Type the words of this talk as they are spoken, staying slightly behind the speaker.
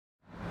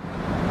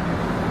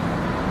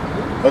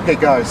Okay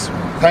guys,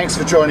 thanks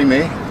for joining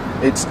me.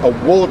 It's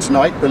awards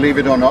night, believe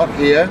it or not,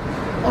 here.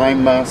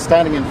 I'm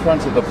standing in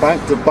front of the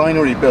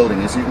day.Binary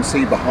building, as you can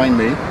see behind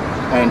me.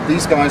 And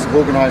these guys have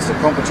organised a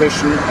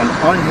competition, and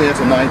I'm here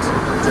tonight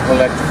to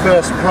collect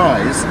first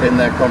prize in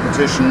their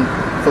competition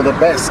for the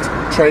best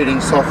trading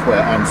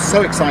software. I'm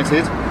so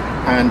excited,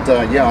 and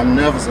yeah, I'm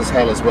nervous as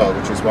hell as well,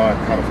 which is why I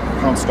kind of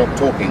can't stop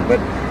talking. But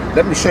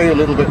let me show you a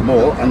little bit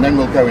more, and then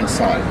we'll go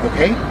inside,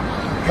 okay?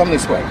 Come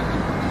this way.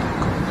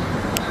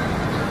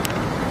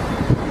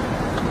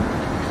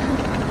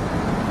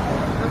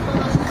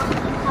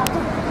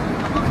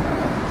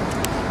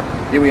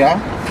 Here we are.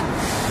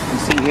 You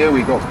see here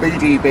we've got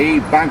BDB,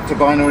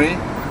 day.Binary,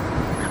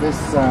 this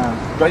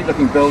great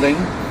looking building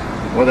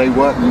where they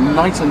work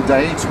night and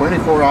day,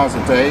 24 hours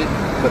a day,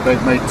 but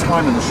they've made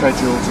time in the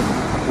schedule to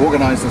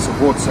organise this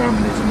award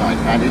ceremony tonight.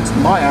 And it's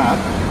my app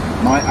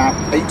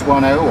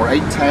 810 or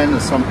 810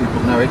 as some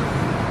people know it,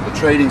 the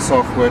trading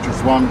software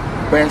just won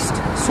best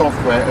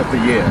software of the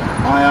year.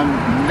 I am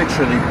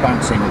literally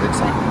bouncing with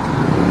excitement.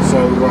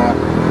 So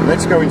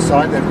let's go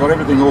inside. They've got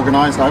everything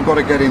organised. I've got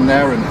to get in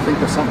there and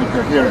think of something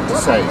coherent to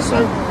say.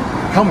 So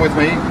come with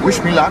me,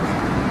 wish me luck,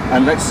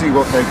 and let's see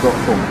what they've got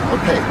for me.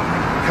 Okay,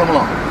 come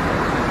along.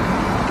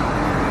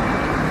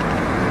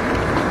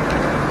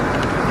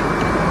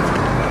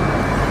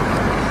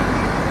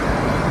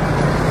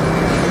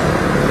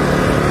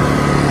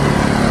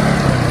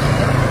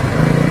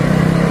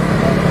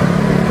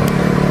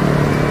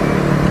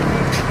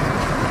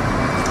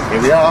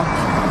 Here we are,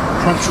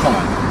 crunch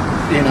time,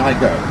 in I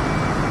go.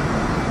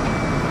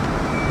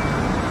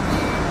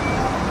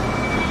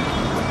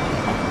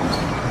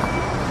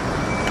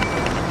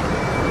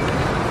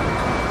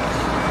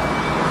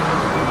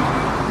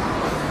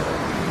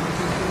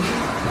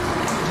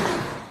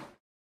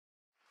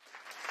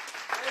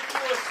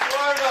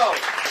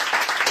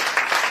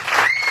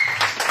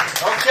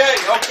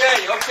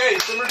 Okay,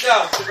 simmer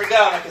down,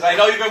 because I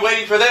know you've been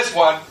waiting for this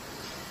one.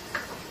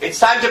 It's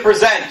time to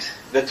present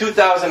the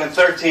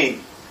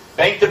 2013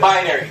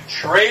 day.Binary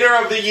Trader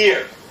of the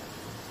Year.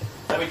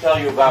 Let me tell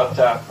you about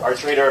our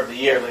Trader of the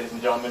Year, ladies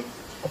and gentlemen.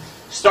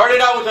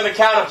 Started out with an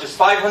account of just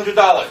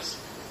 $500,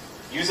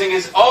 using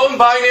his own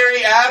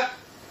binary app,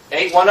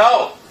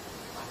 810.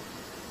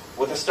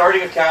 With a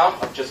starting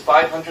account of just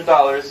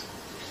 $500,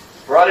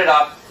 brought it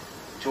up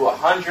to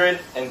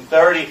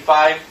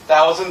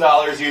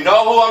 $135,000. You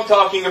know who I'm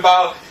talking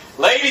about.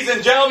 Ladies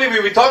and gentlemen,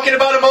 we've been talking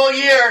about him all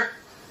year.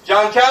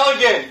 John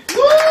Callaghan.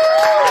 Woo!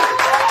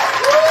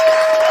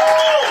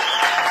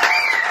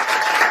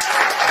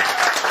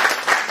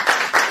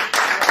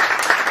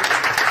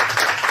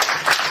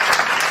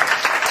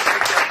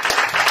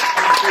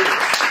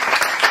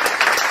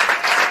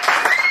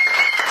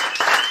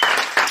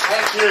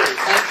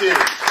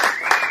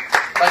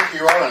 Thank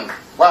you, Owen.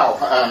 Wow,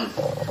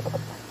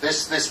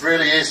 this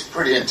really is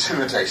pretty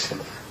intimidating.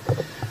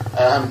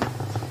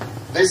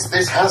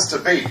 This has to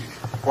be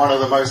one of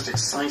the most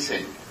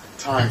exciting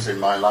times in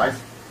my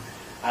life,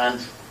 and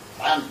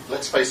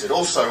let's face it,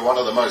 also one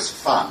of the most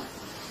fun.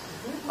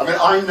 I mean,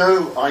 I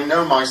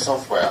know my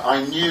software.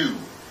 I knew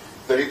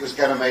that it was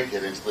going to make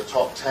it into the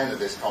top 10 of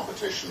this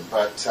competition,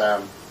 but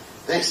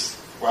this,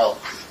 well,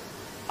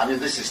 I mean,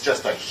 this is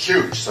just a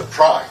huge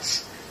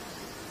surprise.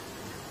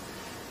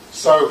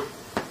 So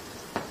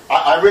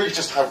I really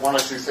just have one or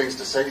two things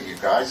to say to you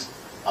guys.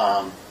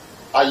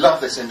 I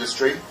love this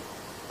industry.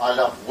 I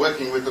love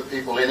working with the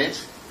people in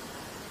it.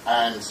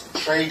 And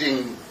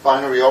trading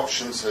binary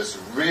options has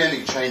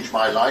really changed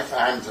my life,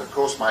 and of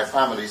course my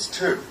family's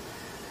too.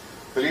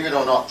 Believe it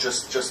or not,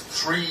 just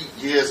 3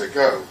 years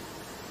ago,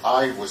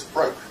 I was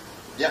broke.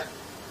 Yeah.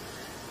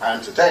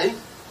 And today,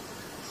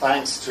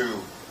 thanks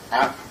to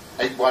app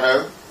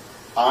 810,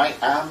 I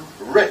am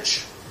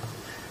rich.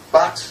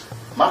 But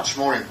much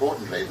more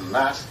importantly than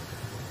that,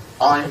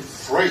 I'm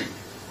free.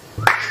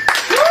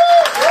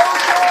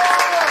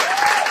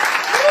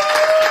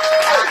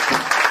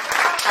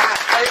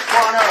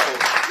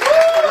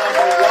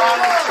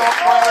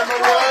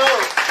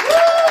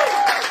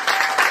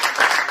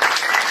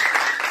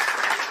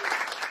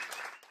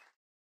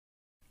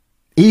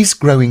 Is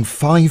growing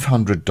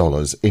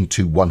 $500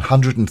 into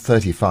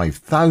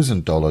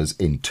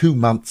 $135,000 in 2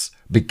 months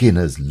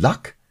beginner's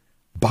luck?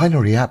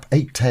 Binary app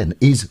 810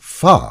 is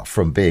far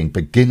from being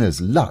beginner's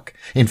luck.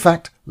 In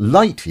fact,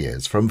 light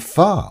years from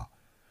far.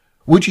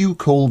 Would you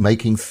call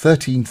making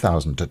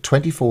 $13,000 to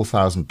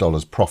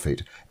 $24,000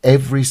 profit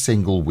every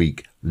single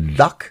week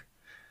luck?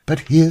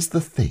 But here's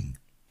the thing.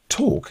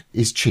 Talk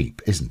is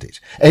cheap, isn't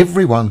it?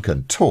 Everyone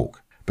can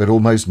talk, but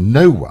almost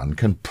no one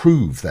can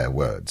prove their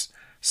words.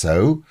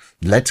 So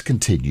let's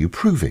continue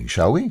proving,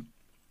 shall we?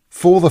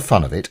 For the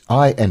fun of it,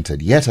 I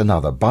entered yet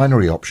another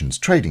binary options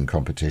trading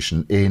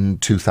competition in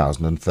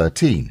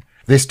 2013,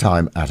 this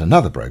time at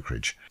another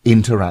brokerage,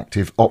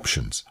 Interactive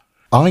Options.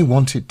 I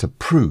wanted to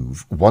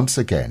prove once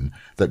again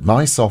that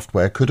my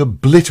software could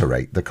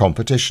obliterate the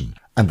competition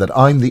and that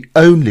I'm the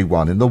only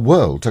one in the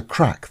world to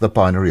crack the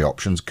binary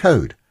options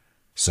code.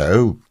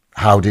 So,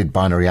 how did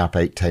Binary App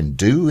 810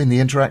 do in the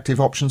Interactive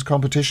Options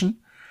competition?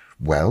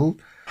 Well,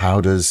 How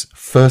does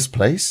first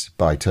place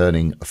by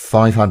turning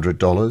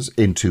 $500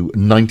 into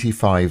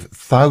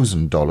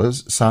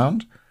 $95,000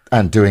 sound,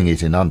 and doing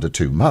it in under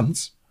 2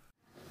 months?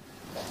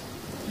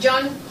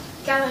 John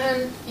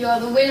Callahan, you are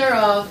the winner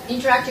of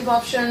Interactive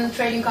Option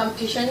Trading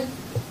Competition.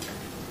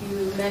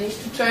 You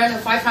managed to turn a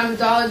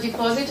 $500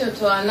 deposit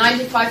into a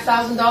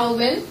 $95,000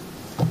 win.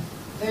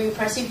 Very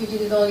impressive. You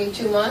did it only in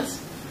 2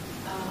 months.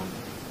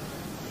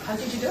 How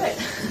did you do it?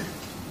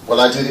 Well,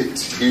 I did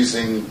it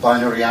using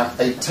Binary App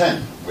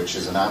 810, which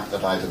is an app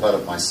that I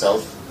developed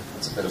myself.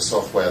 It's a bit of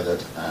software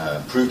that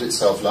proved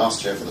itself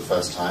last year for the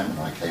first time, and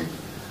I came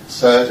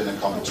third in a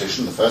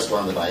competition, the first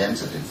one that I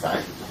entered, in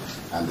fact.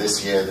 And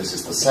this year, this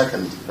is the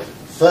second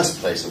first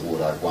place award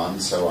I've won,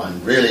 so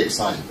I'm really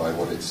excited by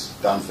what it's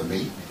done for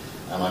me,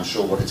 and I'm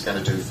sure what it's going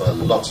to do for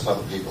lots of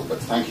other people, but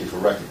thank you for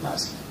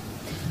recognizing it.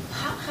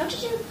 How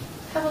did you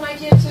have an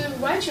idea to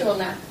write your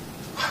own app?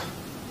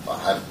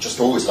 I've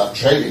just always loved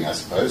trading, I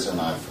suppose, and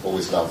I've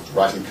always loved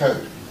writing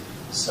code.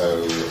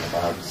 So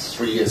about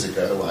 3 years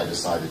ago, I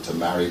decided to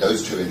marry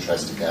those two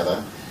interests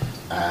together,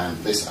 and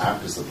this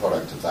app is the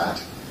product of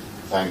that.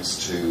 Thanks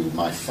to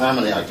my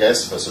family, I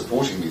guess, for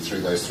supporting me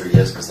through those 3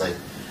 years, because they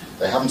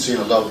haven't seen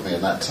a lot of me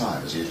in that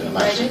time, as you can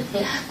imagine.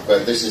 Yeah.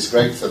 But this is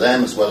great for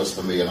them as well as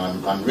for me, and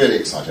I'm really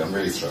excited. I'm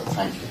really thrilled.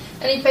 Thank you.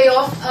 Any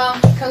payoff?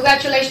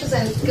 Congratulations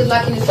and good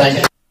luck in the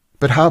future.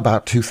 But how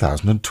about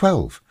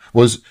 2012?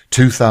 Was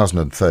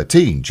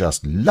 2013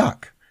 just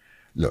luck?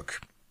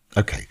 Look,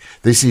 okay,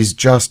 this is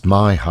just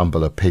my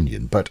humble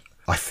opinion, but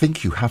I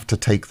think you have to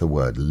take the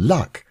word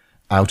luck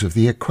out of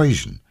the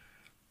equation.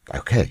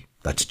 Okay,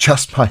 that's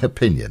just my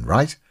opinion,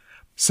 right?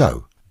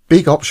 So,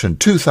 Big Option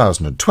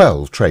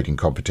 2012 trading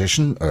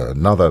competition,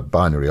 another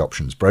binary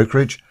options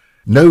brokerage.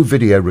 No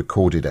video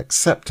recorded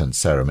acceptance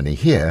ceremony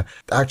here.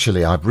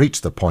 Actually, I've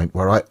reached the point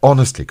where I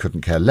honestly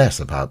couldn't care less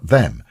about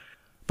them.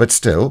 But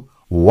still,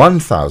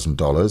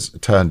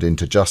 $1,000 turned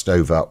into just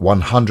over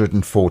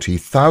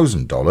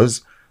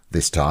 $140,000,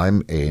 this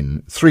time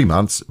in 3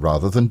 months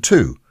rather than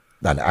 2.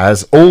 And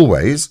as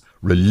always,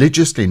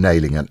 religiously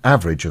nailing an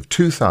average of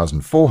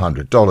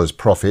 $2,400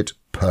 profit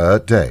per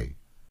day.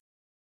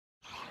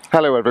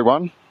 Hello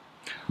everyone,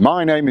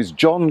 my name is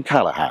John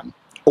Callahan,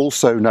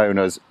 also known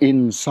as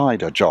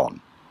Insider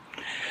John.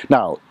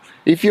 Now,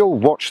 if you'll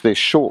watch this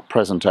short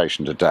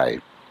presentation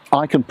today,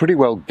 I can pretty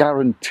well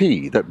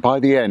guarantee that by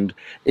the end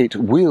it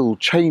will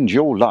change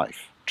your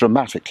life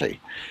dramatically.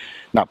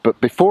 Now, but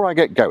before I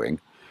get going,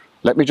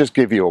 let me just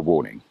give you a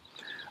warning.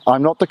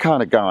 I'm not the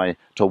kind of guy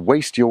to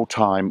waste your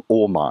time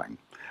or mine.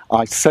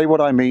 I say what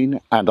I mean,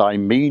 and I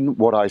mean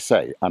what I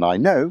say, and I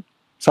know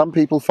some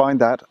people find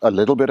that a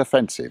little bit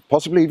offensive,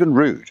 possibly even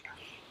rude.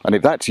 And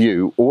if that's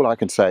you, all I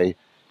can say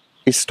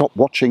is stop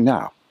watching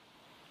now.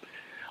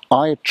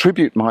 I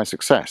attribute my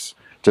success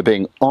to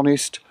being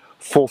honest,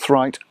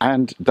 forthright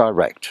and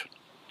direct.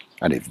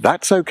 And if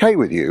that's okay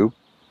with you,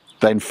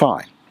 then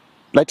fine.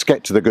 Let's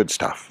get to the good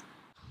stuff.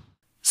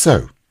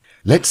 So,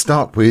 let's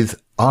start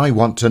with I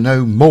want to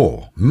know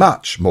more,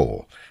 much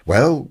more.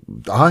 Well,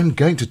 I'm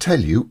going to tell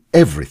you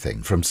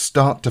everything from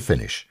start to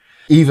finish,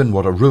 even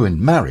what a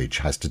ruined marriage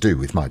has to do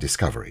with my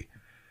discovery.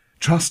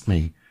 Trust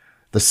me,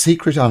 the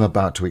secret I'm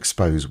about to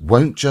expose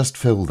won't just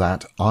fill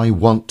that I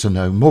want to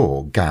know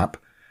more gap,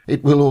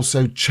 it will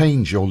also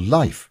change your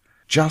life,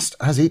 just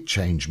as it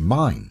changed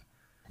mine.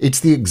 It's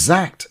the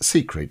exact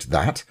secret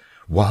that,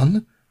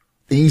 1,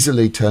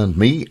 easily turned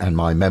me and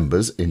my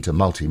members into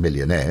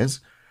multi-millionaires,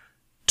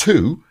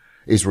 2,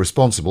 is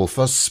responsible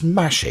for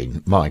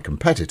smashing my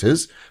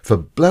competitors, for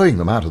blowing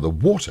them out of the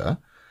water,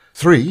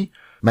 3,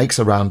 makes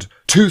around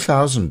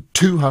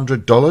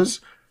 $2,200,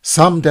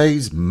 some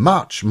days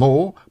much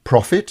more,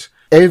 profit,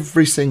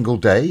 every single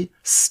day,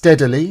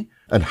 steadily,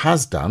 and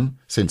has done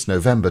since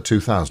November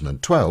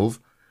 2012,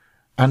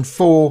 and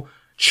 4,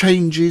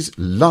 changes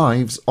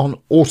lives on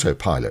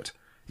autopilot.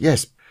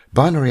 Yes,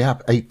 Binary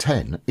App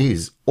 810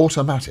 is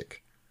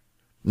automatic.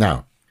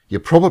 Now, you're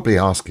probably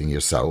asking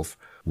yourself,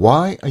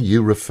 why are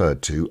you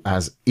referred to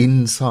as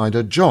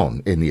Insider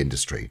John in the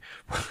industry?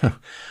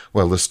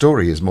 Well, the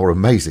story is more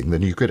amazing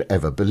than you could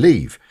ever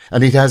believe,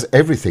 and it has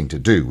everything to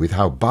do with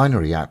how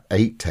Binary App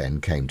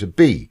 810 came to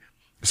be.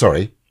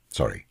 Sorry,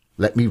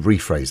 let me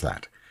rephrase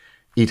that.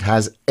 It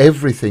has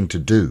everything to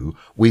do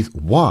with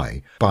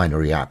why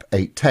Binary App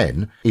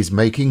 810 is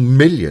making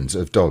millions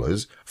of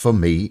dollars for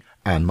me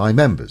and my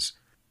members.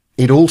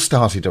 It all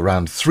started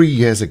around 3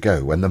 years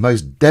ago when the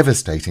most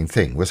devastating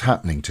thing was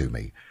happening to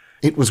me.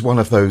 It was one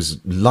of those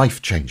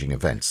life-changing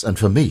events, and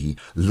for me,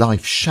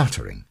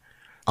 life-shattering.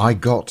 I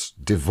got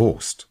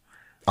divorced.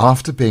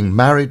 After being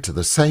married to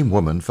the same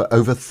woman for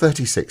over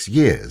 36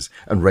 years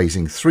and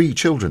raising 3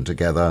 children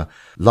together,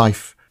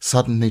 life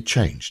suddenly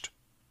changed.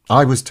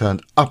 I was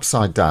turned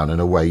upside down in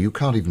a way you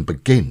can't even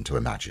begin to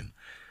imagine.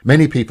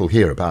 Many people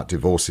hear about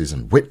divorces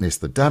and witness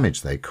the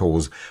damage they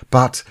cause,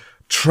 but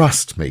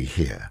trust me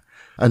here,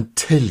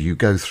 until you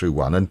go through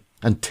one and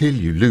until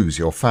you lose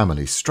your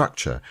family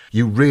structure,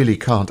 you really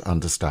can't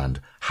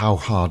understand how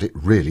hard it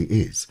really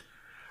is.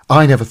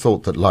 I never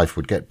thought that life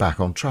would get back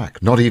on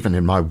track, not even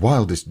in my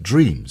wildest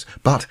dreams,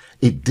 but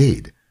it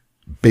did.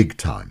 Big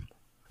time.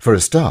 For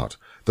a start,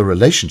 the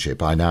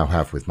relationship I now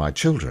have with my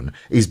children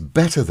is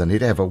better than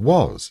it ever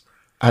was.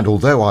 And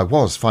although I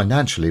was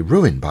financially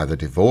ruined by the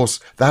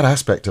divorce, that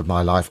aspect of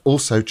my life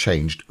also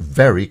changed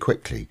very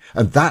quickly,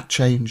 and that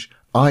change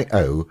I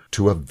owe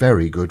to a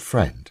very good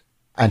friend.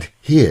 And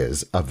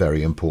here's a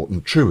very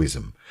important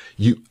truism.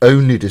 You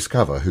only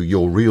discover who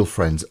your real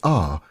friends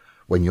are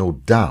when you're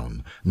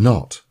down,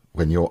 not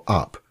when you're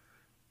up.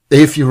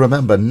 If you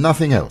remember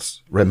nothing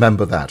else,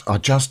 remember that. I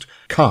just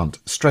can't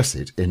stress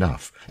it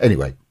enough.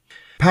 Anyway,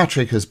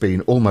 Patrick has been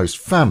almost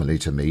family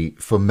to me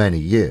for many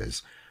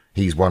years.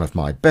 He's one of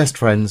my best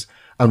friends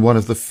and one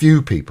of the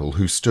few people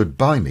who stood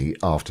by me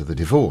after the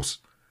divorce.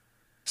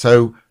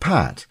 So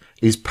Pat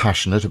is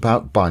passionate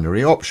about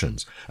binary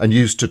options and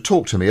used to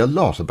talk to me a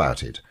lot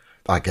about it.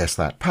 I guess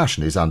that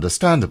passion is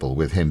understandable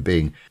with him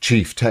being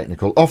Chief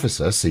Technical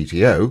Officer,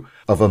 CTO,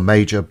 of a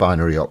major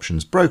binary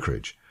options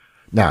brokerage.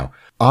 Now,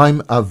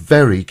 I'm a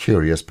very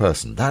curious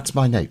person. That's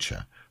my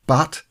nature.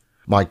 But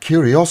my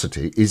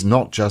curiosity is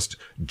not just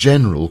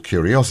general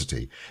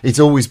curiosity. It's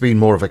always been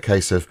more of a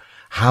case of,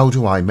 how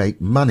do I make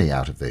money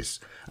out of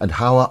this? And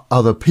how are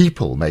other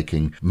people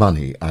making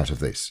money out of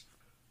this?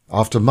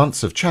 After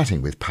months of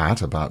chatting with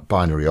Pat about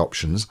binary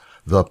options,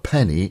 the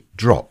penny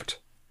dropped.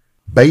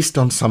 Based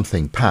on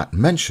something Pat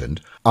mentioned,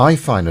 I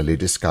finally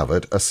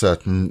discovered a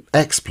certain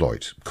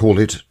exploit, call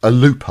it a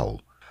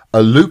loophole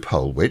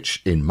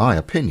which, in my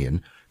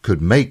opinion, could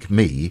make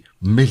me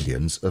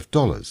millions of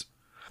dollars.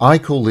 I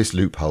call this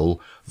loophole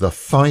the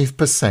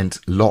 5%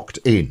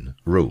 locked-in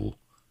rule.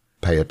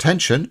 Pay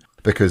attention,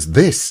 because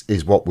this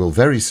is what will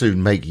very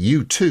soon make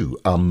you too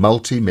a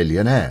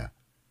multi-millionaire.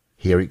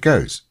 Here it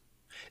goes.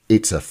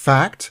 It's a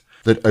fact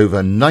that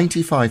over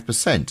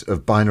 95%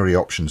 of binary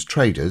options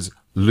traders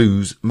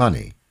lose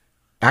money.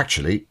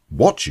 Actually,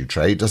 what you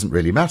trade doesn't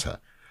really matter.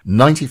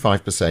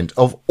 95%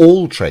 of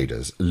all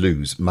traders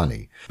lose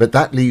money, but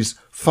that leaves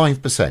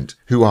 5%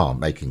 who are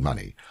making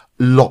money.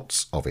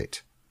 Lots of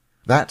it.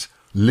 That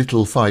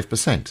little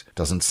 5%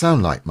 doesn't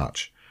sound like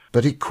much,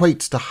 but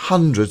equates to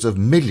hundreds of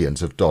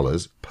millions of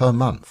dollars per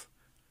month.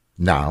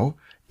 Now,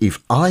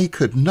 if I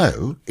could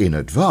know in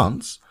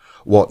advance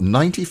what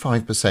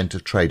 95%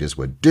 of traders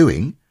were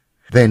doing,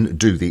 then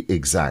do the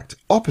exact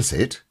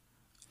opposite,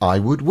 I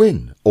would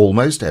win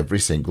almost every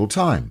single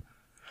time.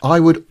 I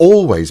would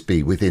always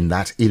be within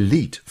that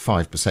elite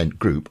 5%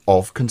 group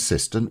of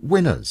consistent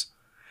winners.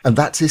 And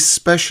that's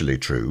especially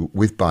true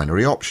with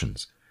binary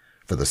options,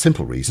 for the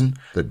simple reason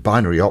that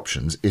binary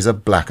options is a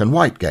black and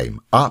white game,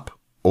 up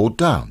or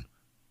down.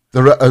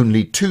 There are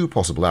only two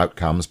possible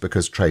outcomes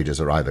because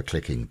traders are either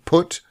clicking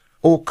put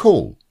or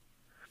call.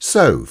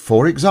 So,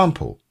 for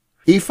example,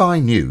 if I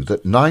knew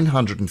that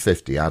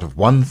 950 out of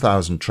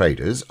 1,000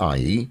 traders,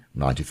 i.e.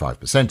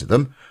 95% of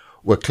them,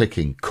 were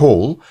clicking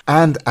call,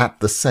 and at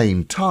the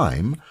same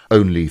time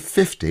only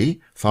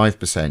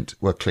 5%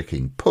 were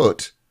clicking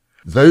put,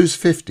 those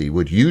 50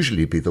 would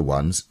usually be the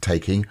ones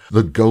taking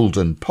the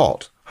golden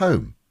pot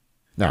home.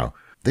 Now,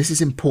 this is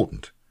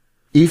important.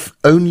 If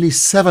only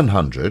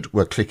 700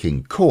 were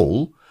clicking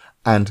call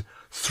and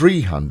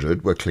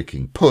 300 were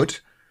clicking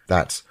put,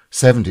 that's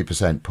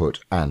 70% put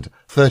and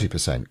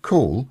 30%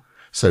 call,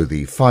 so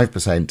the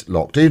 5%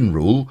 locked-in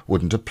rule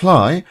wouldn't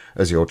apply,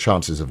 as your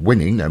chances of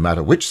winning, no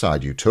matter which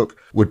side you took,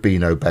 would be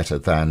no better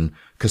than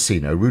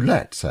casino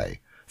roulette, say,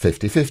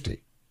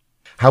 50-50.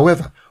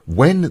 However,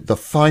 when the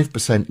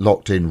 5%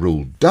 locked-in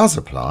rule does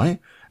apply,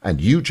 and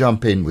you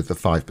jump in with the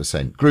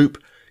 5%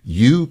 group,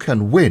 you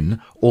can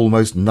win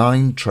almost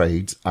 9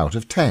 trades out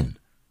of 10.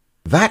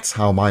 That's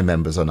how my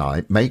members and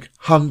I make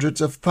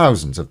hundreds of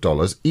thousands of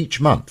dollars each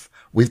month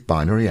with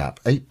Binary App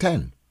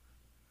 810.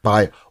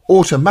 By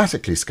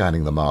automatically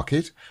scanning the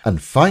market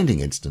and finding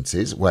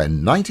instances where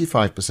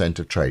 95%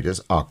 of traders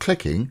are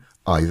clicking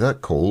either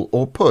call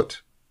or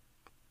put.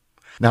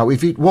 Now,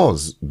 if it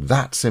was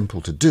that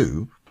simple to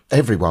do,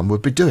 everyone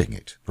would be doing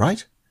it,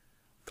 right?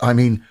 I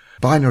mean,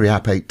 Binary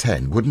App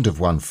 810 wouldn't have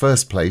won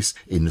first place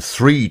in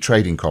 3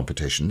 trading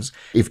competitions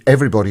if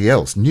everybody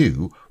else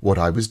knew what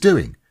I was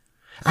doing.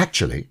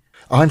 Actually,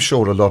 I'm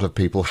sure a lot of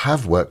people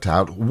have worked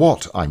out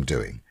what I'm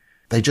doing.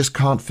 They just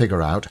can't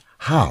figure out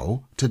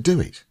how to do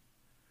it.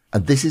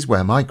 And this is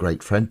where my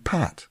great friend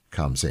Pat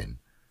comes in.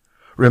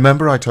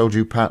 Remember I told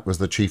you Pat was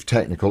the Chief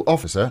Technical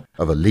Officer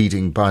of a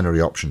leading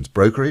binary options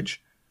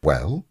brokerage?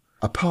 Well,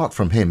 apart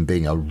from him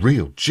being a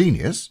real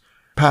genius,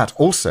 Pat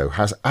also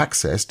has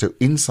access to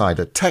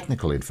insider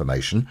technical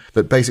information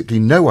that basically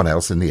no one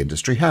else in the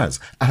industry has,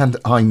 and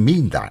I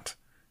mean that.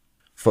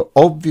 For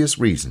obvious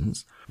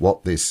reasons,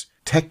 what this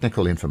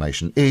technical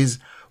information is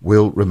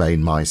will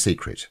remain my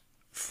secret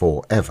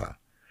forever.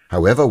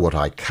 However, what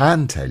I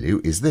can tell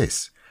you is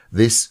this.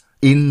 This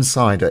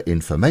insider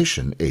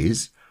information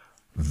is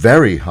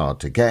very hard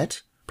to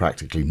get.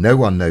 Practically no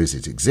one knows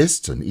it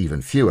exists, and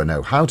even fewer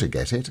know how to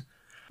get it.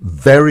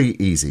 Very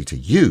easy to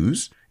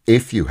use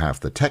if you have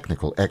the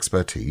technical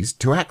expertise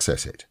to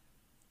access it.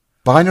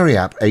 Binary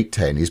App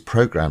 810 is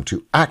programmed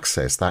to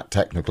access that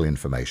technical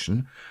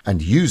information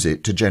and use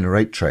it to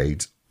generate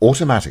trades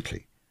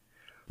automatically.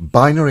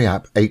 Binary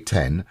App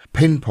 810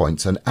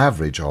 pinpoints an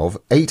average of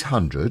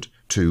 800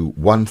 to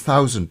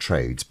 1,000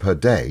 trades per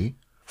day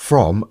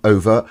from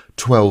over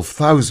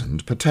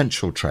 12,000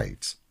 potential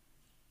trades.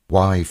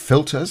 Why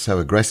filter so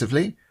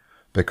aggressively?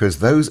 Because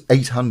those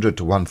 800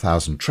 to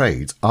 1,000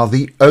 trades are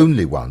the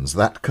only ones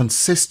that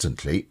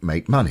consistently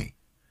make money.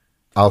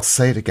 I'll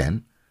say it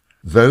again.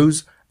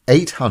 Those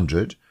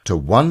 800 to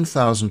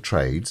 1,000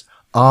 trades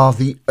are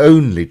the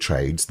only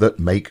trades that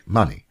make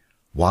money.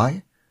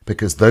 Why?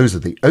 Because those are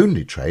the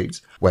only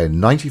trades where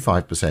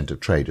 95% of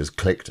traders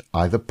clicked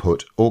either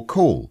put or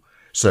call,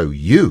 so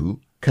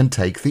you can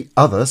take the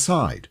other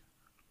side.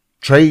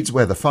 Trades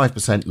where the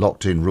 5%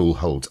 locked-in rule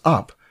holds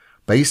up,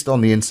 based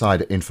on the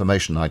insider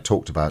information I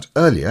talked about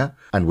earlier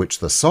and which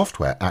the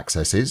software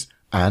accesses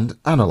and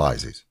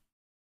analyzes.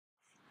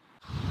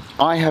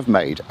 I have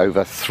made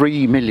over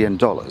 $3 million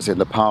in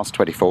the past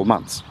 24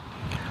 months.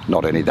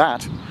 Not only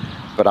that,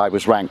 but I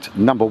was ranked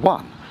number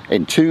 1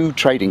 in 2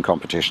 trading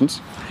competitions,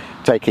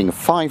 taking a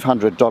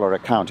 $500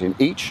 account in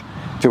each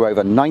to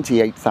over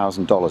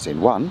 $98,000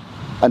 in one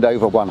and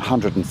over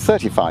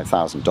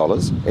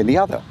 $135,000 in the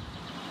other.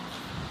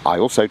 I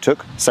also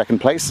took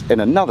second place in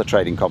another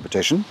trading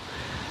competition,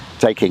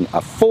 taking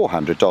a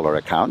 $400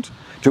 account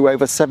to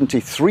over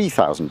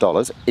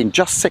 $73,000 in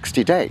just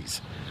 60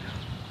 days.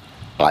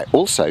 I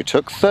also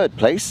took third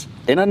place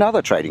in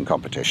another trading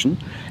competition,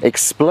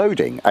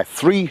 exploding a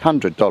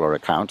 $300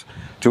 account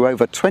to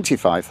over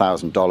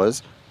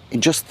 $25,000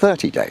 in just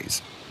 30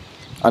 days.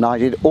 And I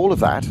did all of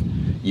that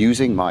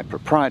using my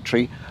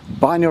proprietary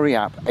Binary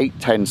App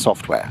 810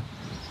 software.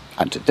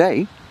 And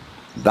today,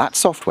 that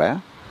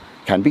software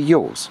can be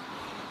yours.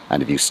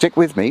 And if you stick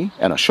with me,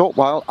 in a short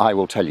while I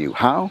will tell you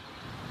how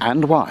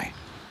and why.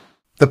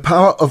 The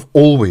power of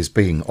always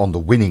being on the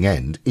winning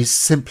end is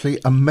simply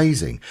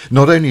amazing.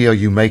 Not only are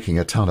you making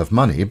a ton of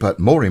money, but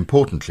more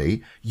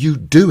importantly, you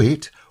do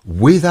it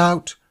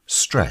without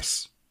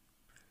stress.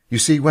 You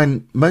see,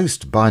 when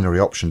most binary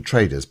option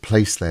traders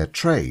place their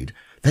trade,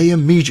 they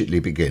immediately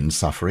begin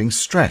suffering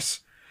stress.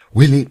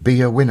 Will it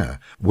be a winner?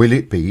 Will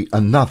it be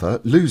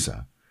another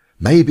loser?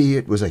 Maybe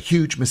it was a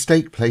huge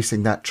mistake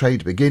placing that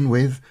trade to begin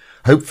with.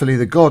 Hopefully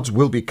the gods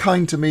will be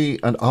kind to me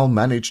and I'll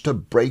manage to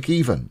break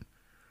even.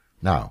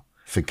 Now,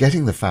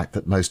 forgetting the fact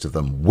that most of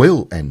them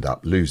will end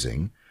up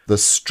losing, the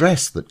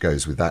stress that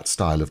goes with that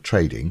style of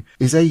trading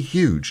is a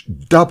huge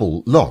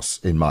double loss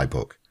in my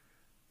book.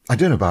 I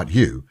don't know about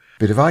you,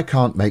 but if I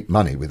can't make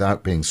money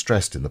without being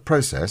stressed in the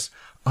process,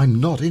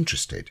 I'm not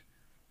interested.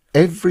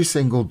 Every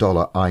single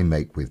dollar I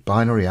make with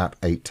Binary App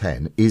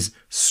 810 is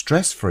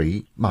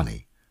stress-free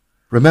money.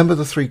 Remember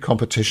the 3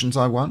 competitions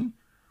I won?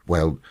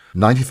 Well,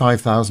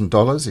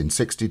 $95,000 in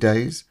 60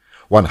 days,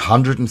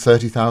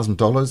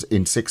 $130,000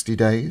 in 60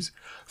 days,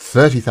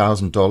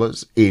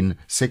 $30,000 in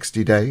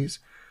 60 days.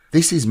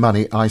 This is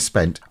money I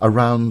spent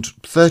around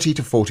 30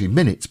 to 40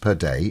 minutes per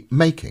day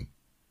making.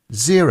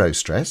 Zero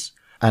stress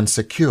and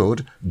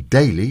secured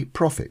daily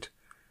profit.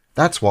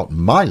 That's what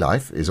my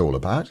life is all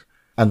about,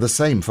 and the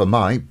same for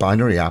my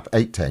Binary App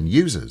 810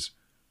 users.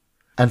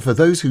 And for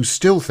those who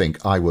still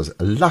think I was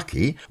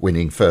lucky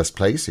winning first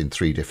place in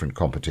 3 different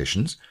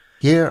competitions,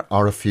 here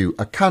are a few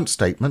account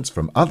statements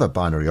from other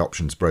binary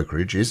options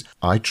brokerages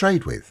I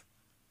trade with.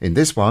 In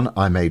this one,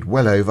 I made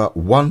well over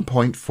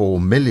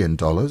 $1.4 million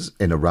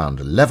in around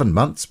 11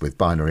 months with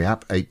Binary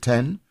App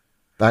 810.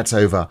 That's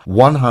over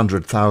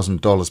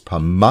 $100,000 per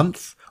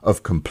month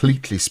of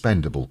completely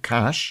spendable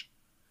cash.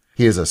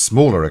 Here's a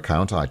smaller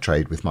account I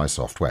trade with my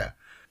software.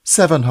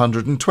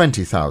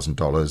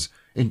 $720,000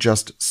 in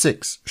just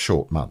 6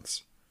 short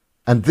months.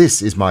 And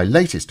this is my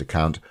latest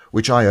account,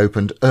 which I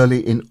opened early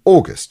in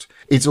August.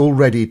 It's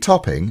already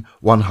topping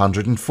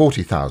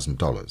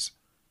 $140,000.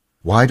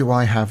 Why do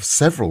I have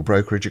several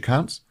brokerage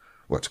accounts?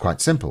 Well, it's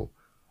quite simple.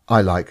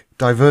 I like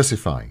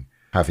diversifying,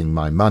 having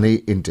my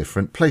money in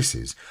different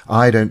places.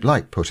 I don't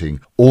like putting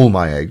all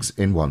my eggs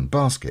in one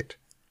basket.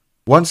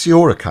 Once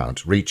your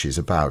account reaches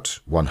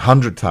about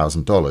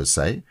 $100,000,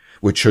 say,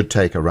 which should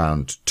take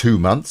around 2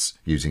 months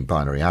using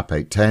Binary App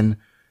 810,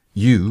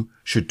 you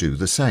should do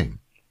the same.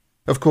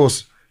 Of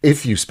course,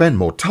 if you spend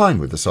more time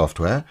with the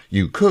software,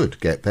 you could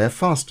get there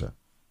faster.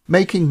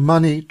 Making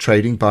money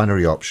trading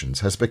binary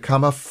options has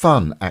become a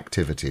fun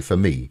activity for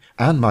me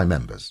and my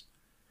members.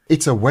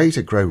 It's a way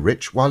to grow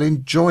rich while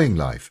enjoying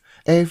life,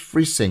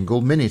 every single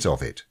minute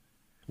of it.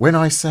 When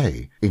I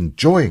say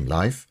enjoying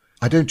life,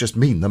 I don't just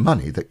mean the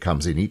money that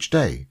comes in each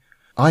day.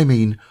 I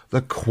mean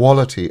the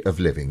quality of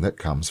living that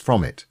comes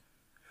from it.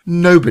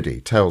 Nobody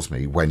tells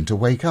me when to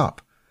wake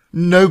up.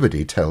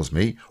 Nobody tells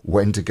me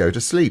when to go to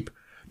sleep.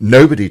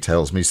 Nobody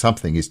tells me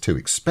something is too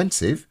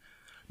expensive.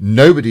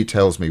 Nobody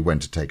tells me when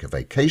to take a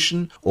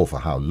vacation or for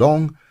how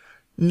long.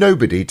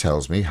 Nobody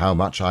tells me how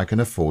much I can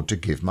afford to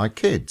give my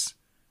kids.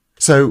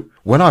 So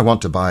when I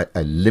want to buy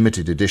a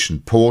limited edition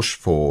Porsche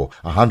for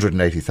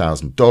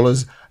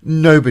 $180,000,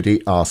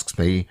 nobody asks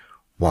me,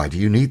 why do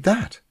you need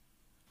that?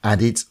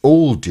 And it's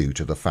all due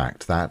to the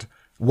fact that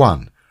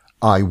 1.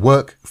 I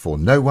work for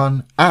no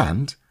one,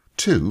 and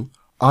 2.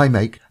 I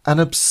make an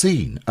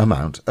obscene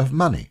amount of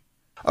money.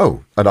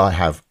 Oh, and I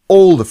have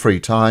all the free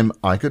time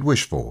I could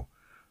wish for.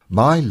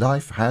 My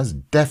life has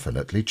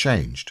definitely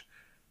changed.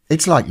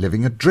 It's like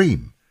living a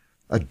dream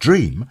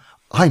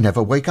I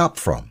never wake up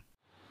from.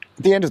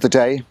 At the end of the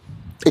day,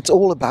 it's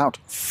all about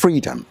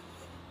freedom.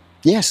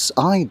 Yes,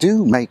 I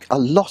do make a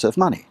lot of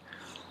money,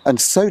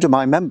 and so do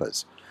my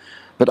members.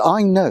 But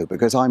I know,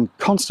 because I'm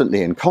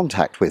constantly in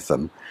contact with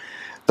them,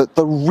 that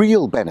the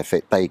real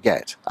benefit they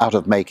get out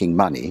of making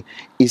money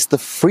is the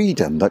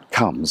freedom that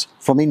comes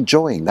from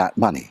enjoying that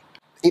money.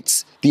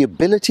 It's the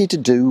ability to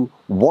do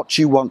what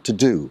you want to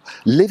do,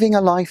 living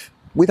a life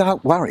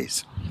without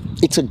worries.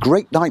 It's a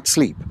great night's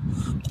sleep.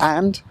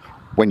 And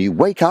when you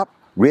wake up,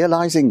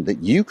 realizing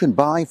that you can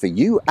buy for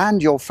you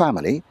and your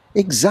family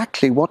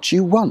exactly what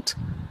you want.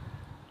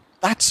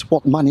 That's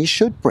what money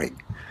should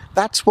bring.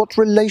 That's what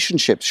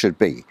relationships should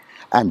be.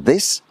 And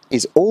this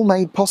is all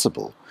made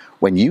possible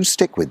when you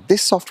stick with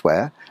this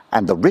software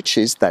and the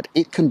riches that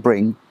it can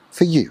bring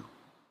for you.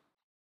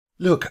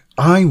 Look,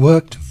 I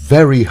worked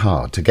very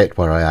hard to get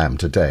where I am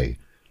today.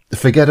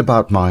 Forget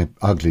about my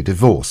ugly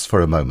divorce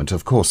for a moment.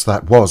 Of course,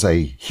 that was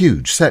a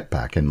huge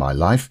setback in my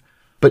life.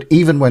 But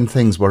even when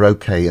things were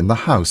okay in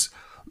the house,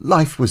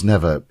 life was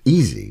never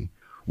easy.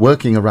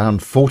 Working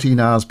around 14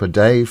 hours per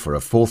day for a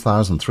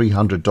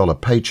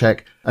 $4,300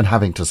 paycheck and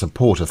having to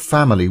support a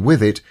family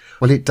with it,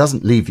 well, it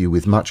doesn't leave you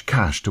with much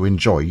cash to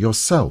enjoy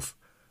yourself.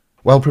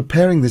 While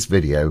preparing this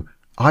video,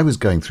 I was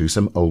going through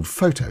some old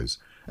photos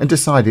and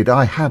decided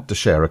I had to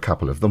share a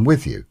couple of them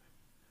with you.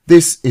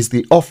 This is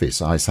the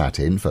office I sat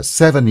in for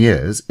 7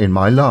 years in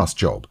my last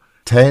job,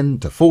 10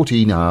 to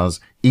 14 hours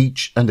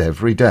each and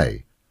every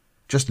day.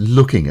 Just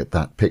looking at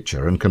that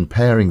picture and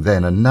comparing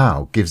then and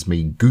now gives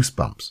me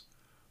goosebumps.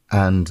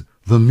 And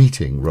the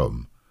meeting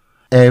room.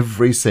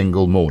 Every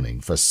single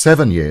morning for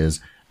 7 years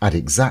at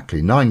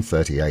exactly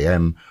 9:30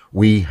 a.m.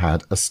 we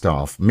had a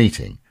staff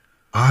meeting.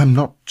 I'm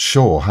not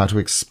sure how to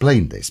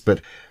explain this,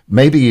 but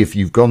maybe if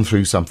you've gone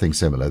through something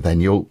similar then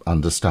you'll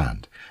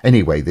understand.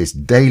 Anyway, this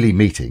daily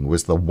meeting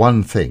was the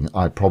one thing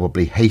I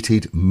probably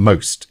hated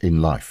most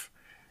in life,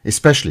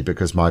 especially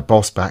because my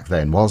boss back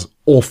then was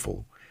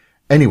awful.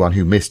 Anyone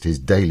who missed his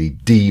daily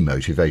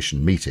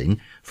demotivation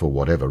meeting, for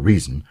whatever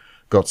reason,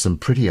 got some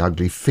pretty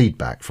ugly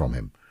feedback from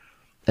him.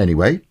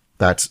 Anyway,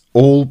 that's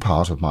all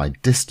part of my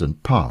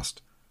distant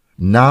past.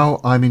 Now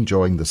I'm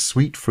enjoying the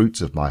sweet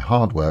fruits of my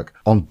hard work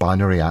on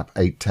Binary App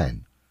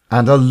 810.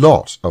 And a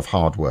lot of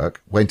hard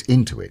work went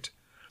into it.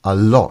 A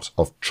lot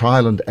of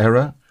trial and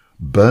error,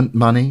 burnt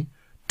money,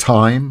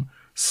 time,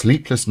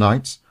 sleepless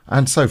nights,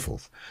 and so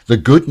forth. The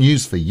good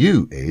news for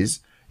you is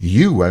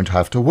you won't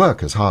have to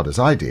work as hard as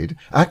I did.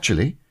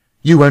 Actually,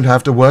 you won't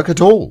have to work at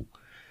all.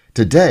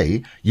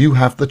 Today, you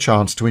have the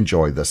chance to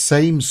enjoy the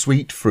same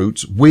sweet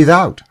fruits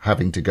without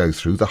having to go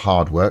through the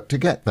hard work to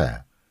get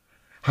there.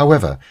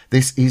 However,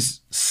 this is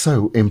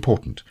so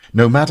important.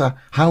 No matter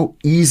how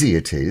easy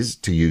it is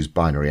to use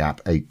Binary App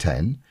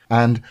 810,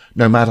 and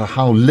no matter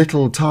how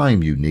little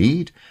time you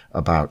need,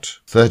 about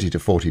 30 to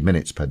 40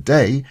 minutes per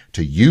day,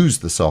 to use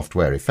the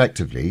software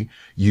effectively,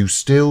 you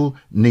still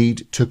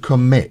need to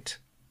commit.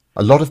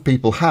 A lot of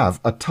people have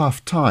a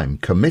tough time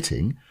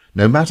committing,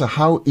 no matter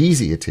how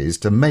easy it is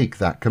to make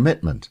that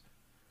commitment.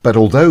 But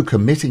although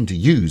committing to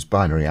use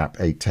Binary App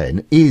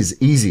 810 is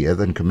easier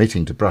than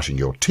committing to brushing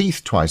your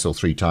teeth 2 or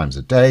 3 times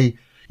a day,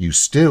 you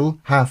still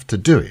have to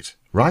do it,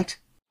 right?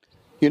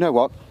 You know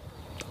what?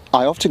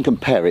 I often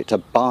compare it to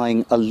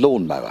buying a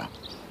lawnmower.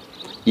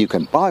 You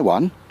can buy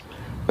one,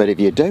 but if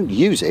you don't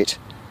use it,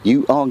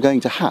 you are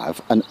going to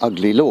have an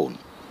ugly lawn.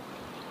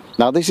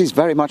 Now this is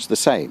very much the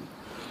same.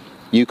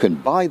 You can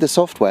buy the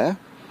software,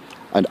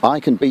 and I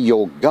can be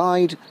your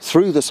guide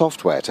through the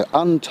software to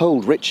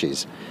untold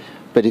riches.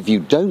 But if you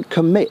don't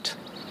commit,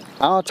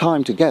 our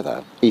time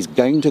together is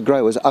going to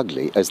grow as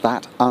ugly as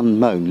that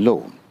unmown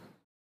lawn.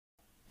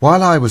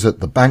 While I was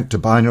at the Bank to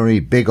Binary,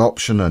 Big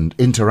Option and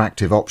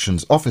Interactive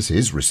Options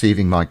offices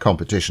receiving my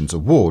competition's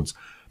awards,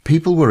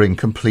 people were in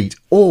complete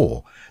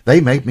awe.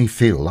 They made me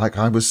feel like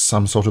I was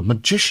some sort of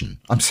magician.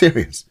 I'm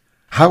serious.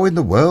 How in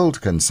the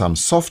world can some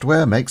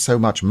software make so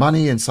much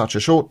money in such a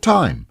short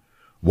time?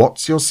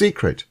 What's your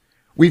secret?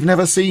 We've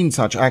never seen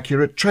such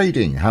accurate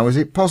trading. How is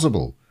it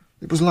possible?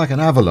 It was like an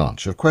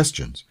avalanche of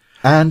questions.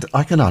 And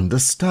I can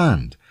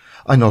understand.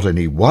 I not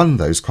only won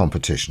those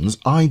competitions,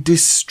 I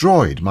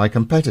destroyed my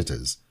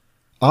competitors.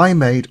 I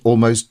made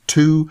almost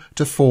 2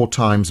 to 4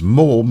 times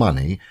more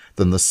money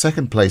than the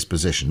second place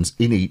positions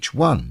in each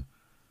one.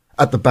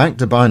 At the Bank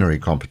to Binary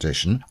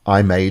competition,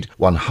 I made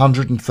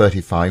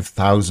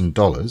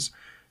 $135,000.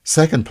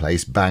 Second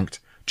place banked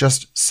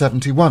just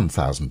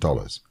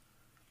 $71,000.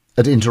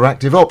 At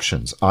Interactive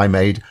Options, I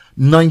made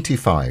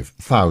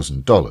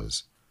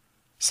 $95,000.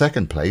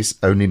 Second place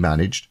only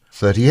managed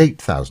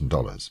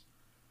 $38,000.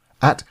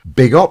 At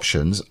Big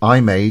Options, I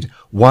made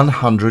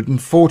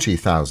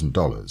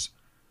 $140,000.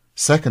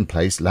 Second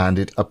place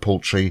landed a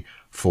paltry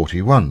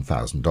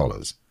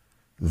 $41,000.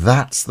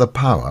 That's the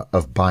power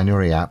of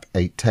Binary App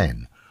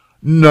 810.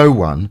 No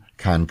one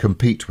can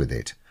compete with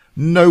it.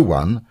 No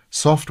one,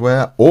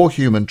 software or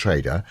human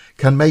trader,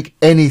 can make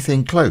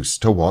anything close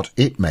to what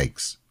it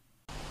makes.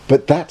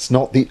 But that's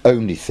not the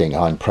only thing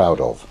I'm proud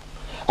of.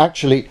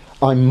 Actually,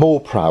 I'm more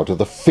proud of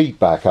the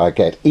feedback I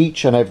get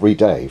each and every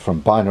day from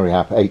Binary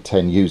App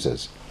 810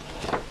 users.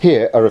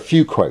 Here are a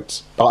few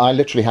quotes. I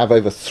literally have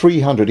over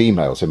 300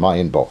 emails in my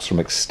inbox from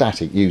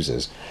ecstatic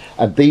users,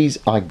 and these,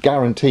 I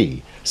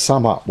guarantee,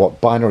 sum up what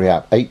Binary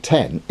App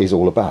 810 is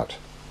all about.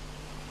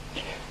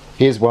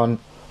 Here's one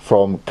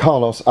from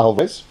Carlos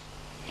Alvarez.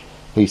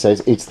 He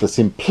says, "It's the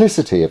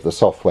simplicity of the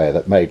software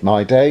that made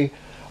my day.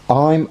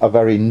 I'm a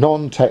very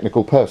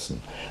non-technical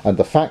person, and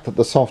the fact that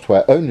the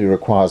software only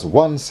requires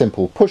one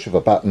simple push of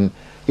a button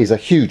is a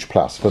huge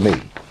plus for me."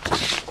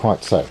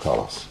 Quite so,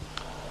 Carlos.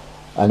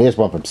 And here's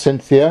one from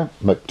Cynthia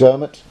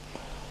McDermott.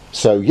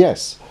 "So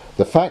yes,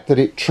 the fact that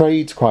it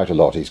trades quite a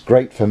lot is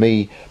great for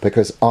me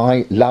because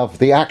I love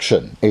the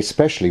action,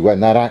 especially when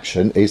that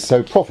action is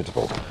so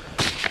profitable."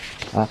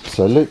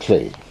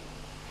 Absolutely.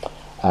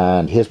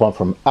 And here's one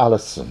from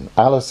Alison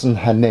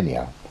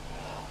Hanenia.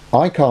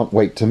 "I can't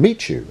wait to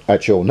meet you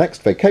at your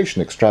next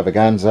vacation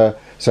extravaganza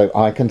so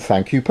I can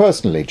thank you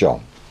personally,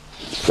 John."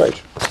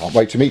 Great. Can't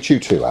wait to meet you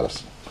too,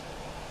 Alison.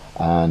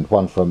 And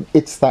one from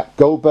It's That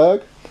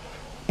Goldberg.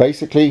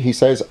 Basically, he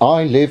says,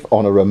 "I live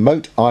on a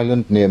remote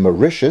island near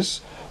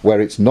Mauritius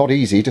where it's not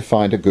easy to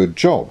find a good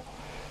job.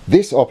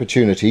 This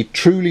opportunity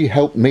truly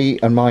helped me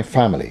and my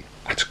family."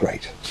 That's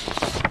great.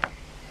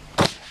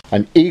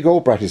 And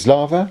Igor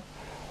Bratislava.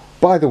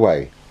 "By the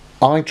way,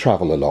 I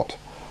travel a lot.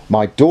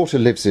 My daughter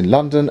lives in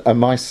London and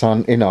my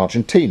son in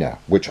Argentina,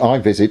 which I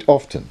visit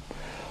often.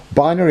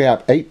 Binary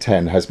App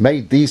 810 has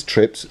made these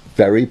trips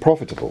very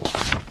profitable."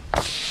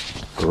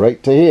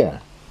 Great to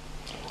hear.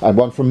 And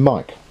one from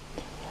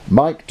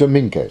Mike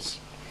Dominguez.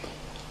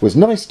 "Was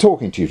nice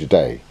talking to you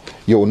today.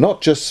 You're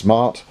not just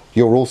smart,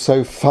 you're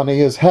also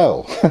funny as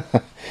hell.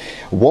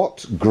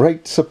 What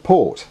great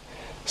support.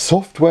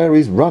 Software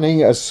is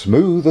running as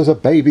smooth as a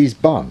baby's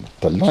bum."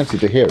 Delighted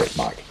to hear it,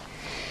 Mike.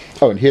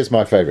 Oh, and here's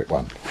my favourite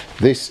one.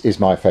 This is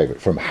my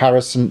favourite, from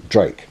Harrison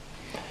Drake.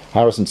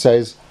 Harrison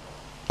says,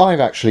 "I've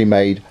actually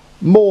made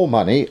more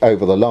money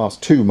over the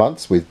last 2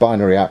 months with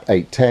Binary App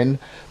 810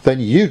 than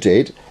you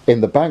did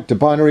in the Bank to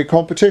Binary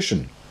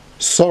competition.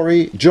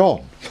 Sorry,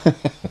 John."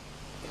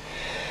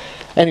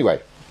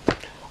 Anyway,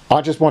 I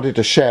just wanted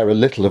to share a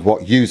little of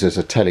what users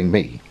are telling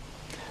me.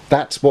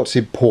 That's what's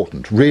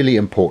important, really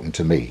important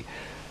to me.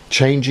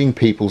 Changing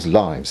people's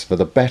lives for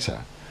the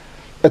better.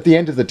 At the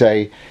end of the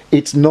day,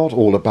 it's not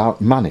all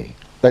about money.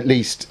 At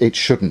least it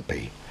shouldn't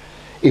be.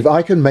 If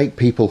I can make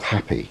people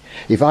happy,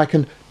 if I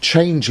can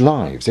change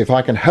lives, if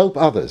I can help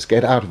others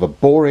get out of a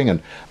boring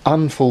and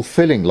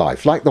unfulfilling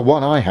life like the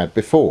one I had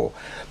before,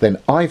 then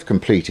I've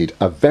completed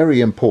a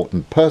very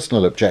important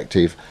personal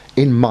objective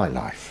in my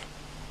life.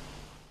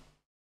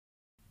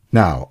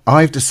 Now,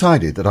 I've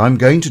decided that I'm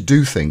going to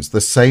do things the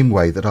same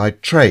way that I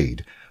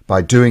trade,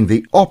 by doing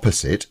the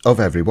opposite of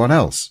everyone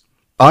else.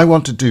 I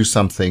want to do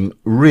something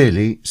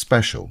really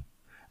special,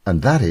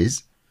 and that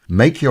is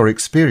make your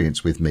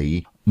experience with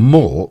me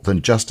more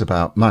than just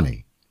about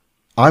money.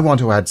 I want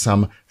to add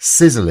some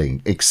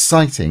sizzling,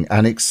 exciting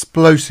and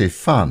explosive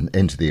fun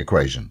into the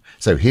equation.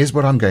 So here's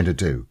what I'm going to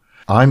do.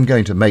 I'm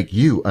going to make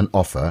you an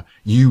offer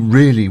you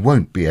really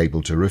won't be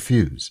able to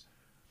refuse.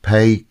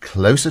 Pay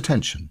close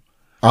attention.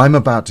 I'm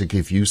about to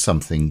give you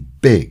something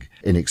big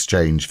in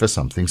exchange for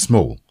something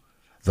small.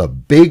 The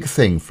big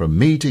thing from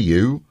me to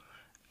you,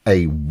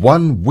 a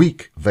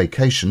 1-week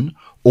vacation,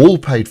 all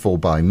paid for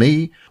by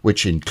me,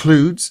 which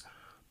includes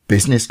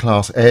business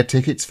class air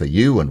tickets for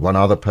you and one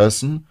other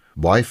person,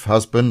 wife,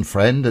 husband,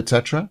 friend,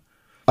 etc.,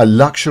 a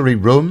luxury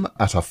room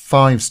at a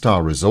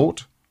 5-star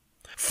resort,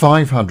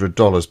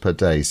 $500 per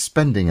day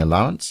spending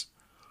allowance,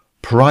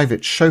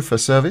 private chauffeur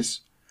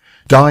service,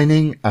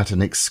 dining at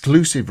an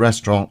exclusive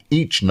restaurant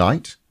each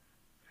night,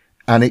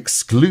 an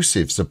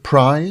exclusive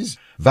surprise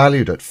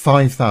valued at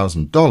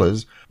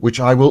 $5,000, which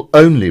I will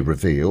only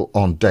reveal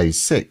on day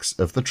 6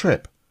 of the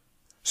trip.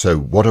 So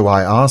what do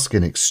I ask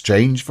in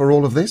exchange for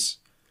all of this?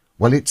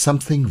 Well, it's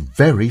something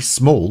very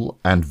small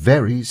and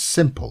very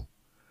simple.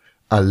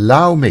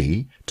 Allow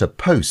me to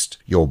post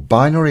your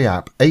Binary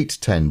App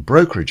 810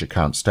 brokerage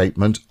account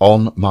statement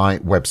on my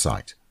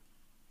website.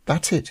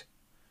 That's it.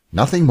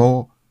 Nothing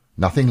more,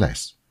 nothing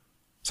less.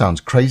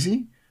 Sounds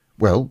crazy?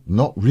 Well,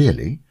 not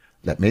really.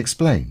 Let me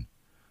explain.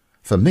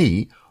 For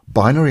me,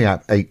 Binary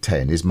App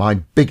 810 is my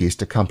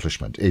biggest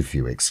accomplishment, if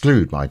you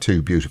exclude my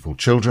 2 beautiful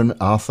children,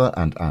 Arthur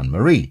and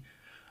Anne-Marie.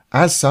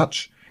 As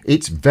such,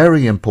 it's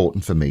very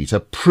important for me to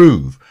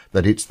prove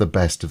that it's the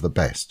best of the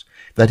best,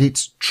 that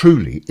it's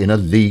truly in a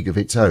league of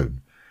its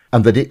own,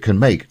 and that it can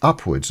make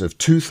upwards of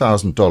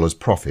 $2,000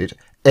 profit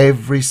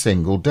every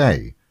single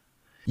day.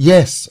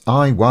 Yes,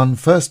 I won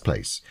first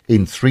place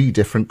in 3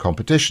 different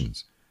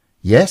competitions.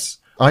 Yes,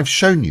 I've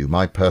shown you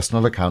my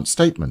personal account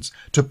statements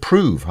to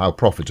prove how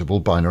profitable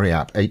Binary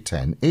App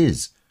 810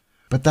 is.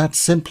 But that's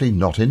simply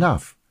not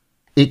enough.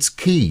 It's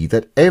key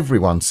that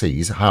everyone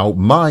sees how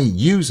my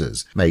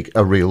users make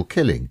a real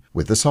killing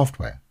with the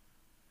software.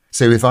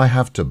 So if I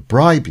have to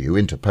bribe you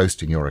into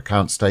posting your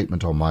account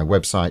statement on my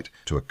website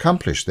to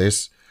accomplish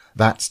this,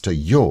 that's to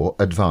your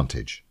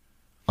advantage.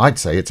 I'd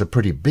say it's a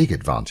pretty big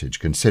advantage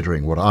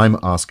considering what I'm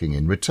asking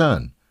in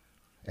return.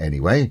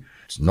 Anyway,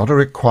 it's not a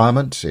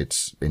requirement,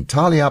 it's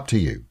entirely up to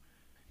you.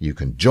 You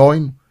can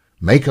join,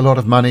 make a lot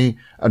of money,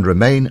 and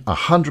remain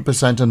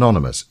 100%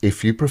 anonymous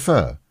if you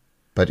prefer.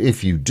 But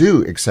if you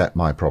do accept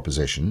my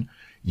proposition,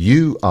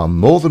 you are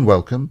more than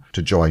welcome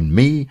to join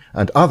me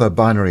and other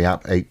Binary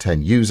App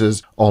 810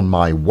 users on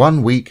my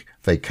 1-week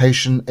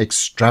vacation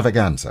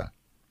extravaganza.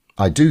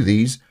 I do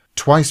these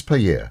twice per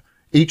year,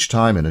 each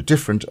time in a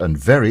different and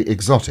very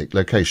exotic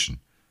location.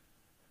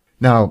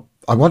 Now,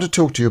 I want to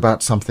talk to you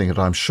about something that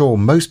I'm sure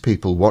most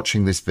people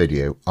watching this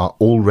video are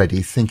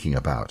already thinking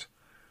about.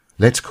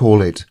 Let's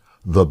call it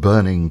the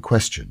burning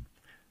question.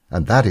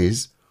 And that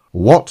is,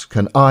 what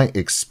can I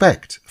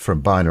expect from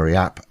Binary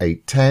App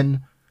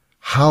 810?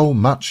 How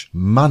much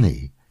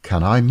money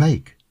can I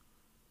make?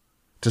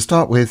 To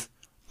start with,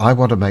 I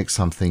want to make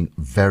something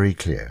very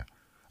clear.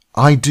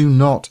 I do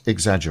not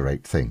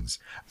exaggerate things,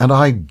 and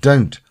I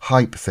don't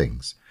hype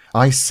things.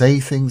 I say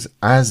things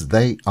as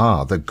they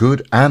are, the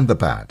good and the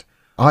bad.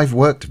 I've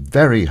worked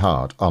very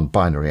hard on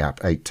Binary App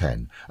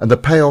 810, and the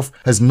payoff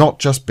has not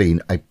just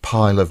been a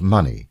pile of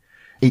money.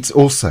 It's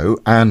also,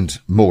 and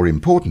more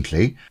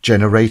importantly,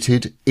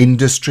 generated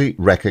industry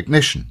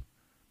recognition.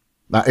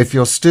 Now, if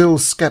you're still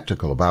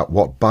skeptical about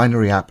what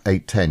Binary App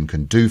 810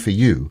 can do for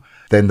you,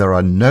 then there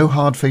are no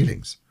hard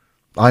feelings.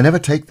 I never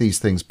take these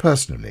things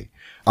personally.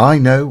 I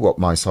know what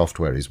my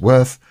software is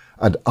worth,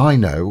 and I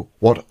know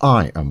what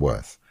I am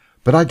worth,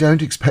 but I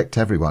don't expect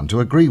everyone to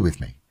agree with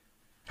me.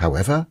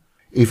 However,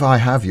 if I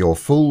have your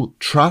full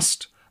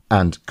trust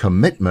and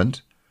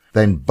commitment,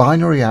 then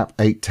Binary App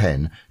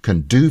 810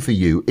 can do for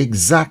you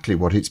exactly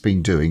what it's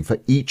been doing for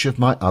each of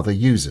my other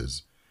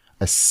users.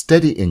 A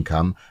steady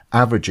income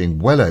averaging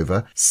well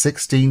over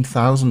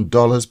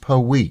 $16,000 per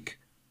week.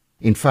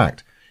 In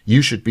fact,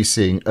 you should be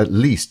seeing at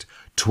least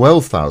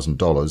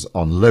 $12,000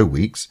 on low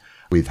weeks,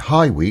 with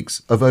high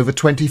weeks of over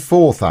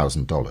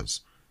 $24,000.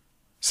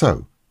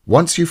 So,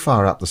 once you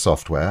fire up the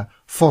software,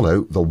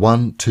 follow the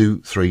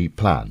 1-2-3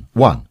 plan.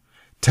 1.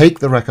 Take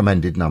the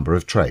recommended number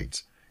of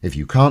trades. If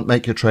you can't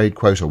make your trade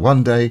quota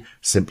one day,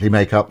 simply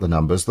make up the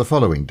numbers the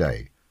following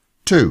day.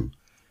 2.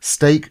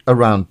 Stake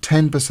around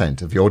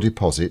 10% of your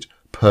deposit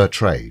per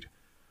trade.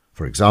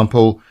 For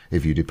example,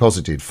 if you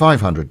deposited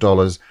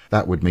 $500,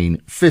 that would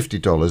mean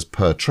 $50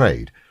 per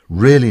trade.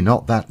 Really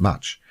not that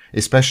much,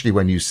 especially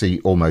when you see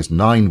almost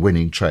 9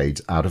 winning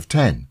trades out of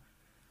 10.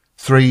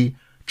 3.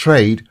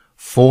 Trade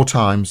 4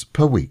 times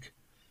per week.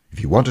 If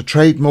you want to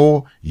trade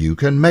more, you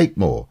can make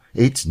more.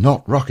 It's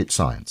not rocket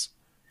science.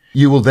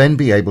 You will then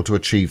be able to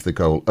achieve the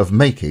goal of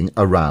making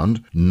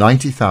around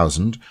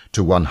 $90,000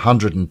 to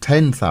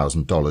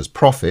 $110,000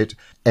 profit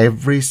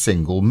every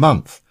single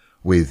month,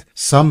 with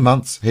some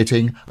months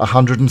hitting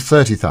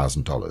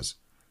 $130,000.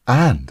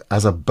 And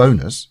as a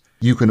bonus,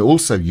 you can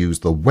also use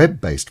the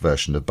web-based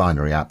version of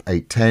Binary App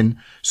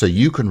 810 so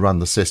you can run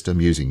the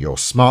system using your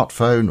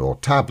smartphone or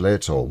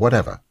tablet or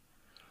whatever.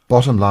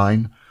 Bottom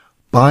line,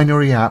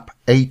 Binary App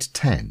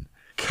 810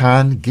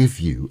 can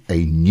give you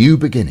a new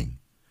beginning,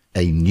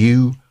 a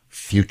new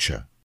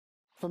future.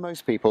 For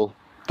most people,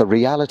 the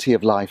reality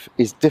of life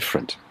is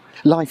different.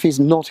 Life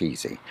is not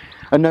easy,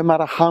 and no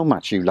matter how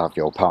much you love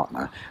your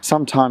partner,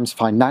 sometimes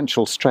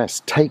financial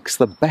stress takes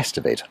the best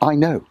of it. I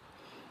know.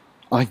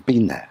 I've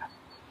been there.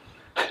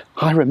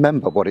 I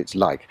remember what it's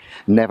like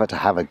never to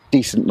have a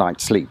decent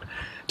night's sleep,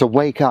 to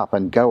wake up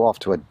and go off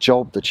to a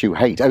job that you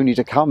hate, only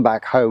to come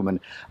back home and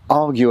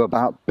argue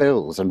about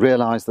bills and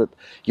realize that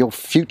your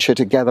future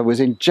together was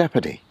in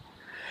jeopardy.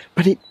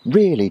 But it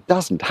really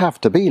doesn't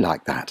have to be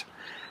like that.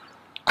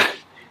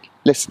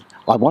 Listen,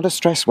 I want to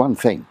stress one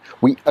thing.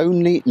 We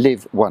only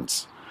live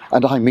once.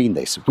 And I mean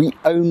this. We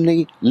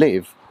only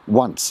live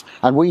once.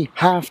 And we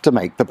have to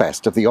make the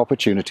best of the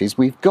opportunities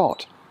we've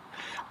got.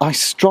 I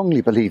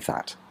strongly believe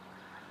that.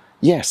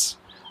 Yes,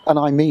 and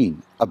I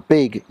mean a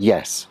big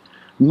yes.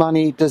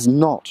 Money does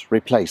not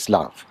replace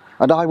love.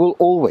 And I will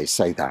always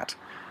say that.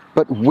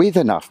 But with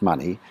enough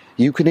money,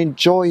 you can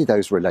enjoy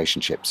those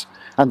relationships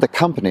and the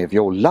company of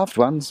your loved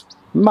ones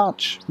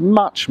much,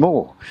 much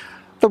more,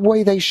 the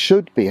way they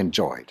should be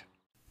enjoyed.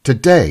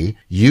 Today,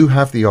 you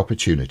have the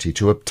opportunity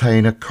to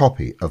obtain a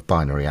copy of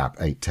Binary App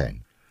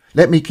 810.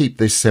 Let me keep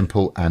this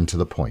simple and to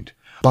the point.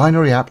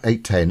 Binary App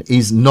 810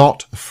 is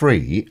not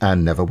free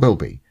and never will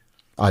be.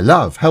 I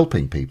love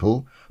helping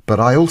people, but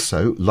I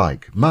also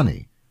like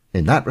money.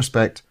 In that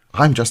respect,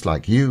 I'm just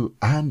like you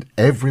and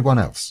everyone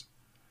else.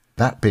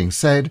 That being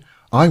said,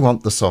 I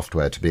want the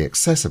software to be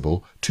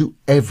accessible to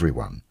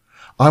everyone.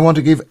 I want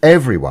to give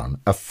everyone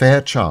a fair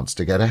chance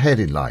to get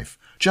ahead in life,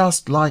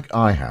 just like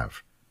I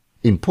have.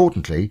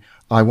 Importantly,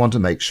 I want to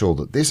make sure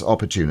that this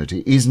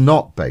opportunity is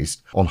not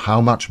based on how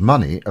much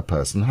money a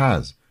person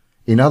has.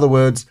 In other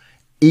words,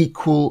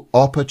 equal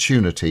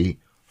opportunity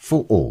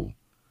for all.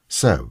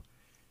 So,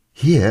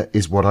 Here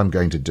is what I'm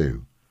going to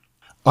do.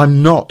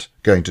 I'm not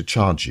going to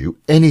charge you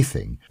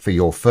anything for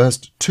your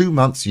first 2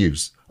 months'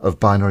 use of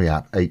Binary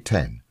App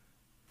 810.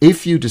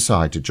 If you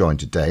decide to join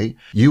today,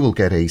 you will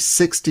get a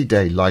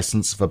 60-day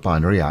license for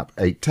Binary App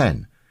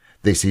 810.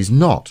 This is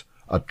not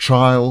a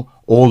trial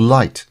or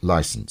light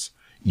license.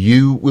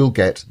 You will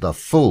get the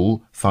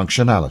full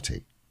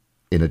functionality.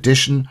 In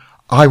addition,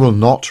 I will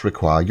not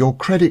require your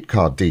credit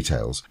card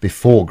details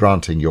before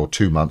granting your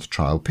 2-month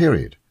trial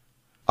period.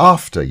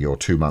 After your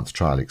 2-month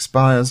trial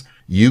expires,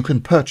 you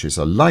can purchase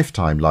a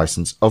lifetime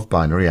license of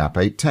Binary App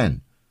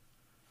 810.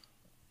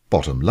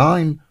 Bottom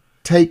line,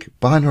 take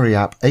Binary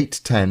App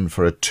 810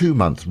 for a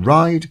 2-month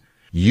ride,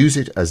 use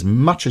it as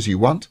much as you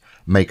want,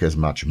 make as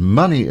much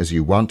money as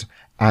you want,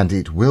 and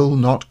it will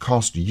not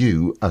cost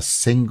you a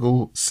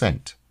single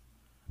cent.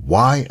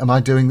 Why am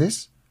I doing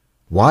this?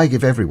 Why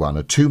give everyone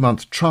a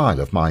 2-month trial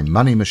of my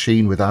money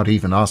machine without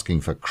even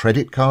asking for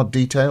credit card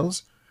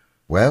details?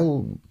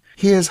 Well,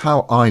 here's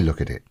how I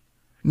look at it.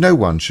 No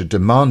one should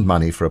demand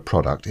money for a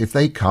product if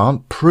they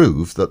can't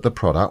prove that the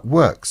product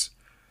works.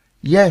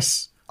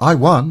 Yes, I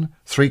won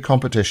 3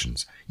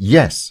 competitions.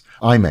 Yes,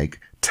 I make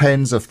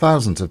tens of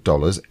thousands of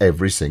dollars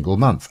every single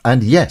month.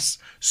 And yes,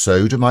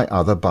 so do my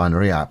other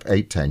Binary App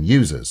 810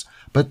 users.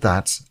 But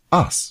that's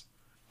us.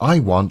 I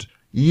want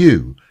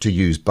you to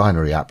use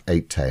Binary App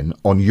 810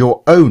 on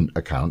your own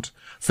account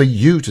for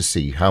you to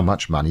see how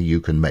much money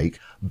you can make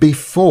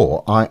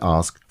before I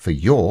ask for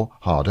your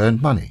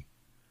hard-earned money.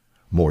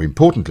 More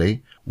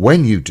importantly,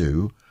 when you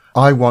do,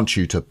 I want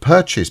you to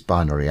purchase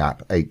Binary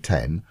App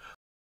 810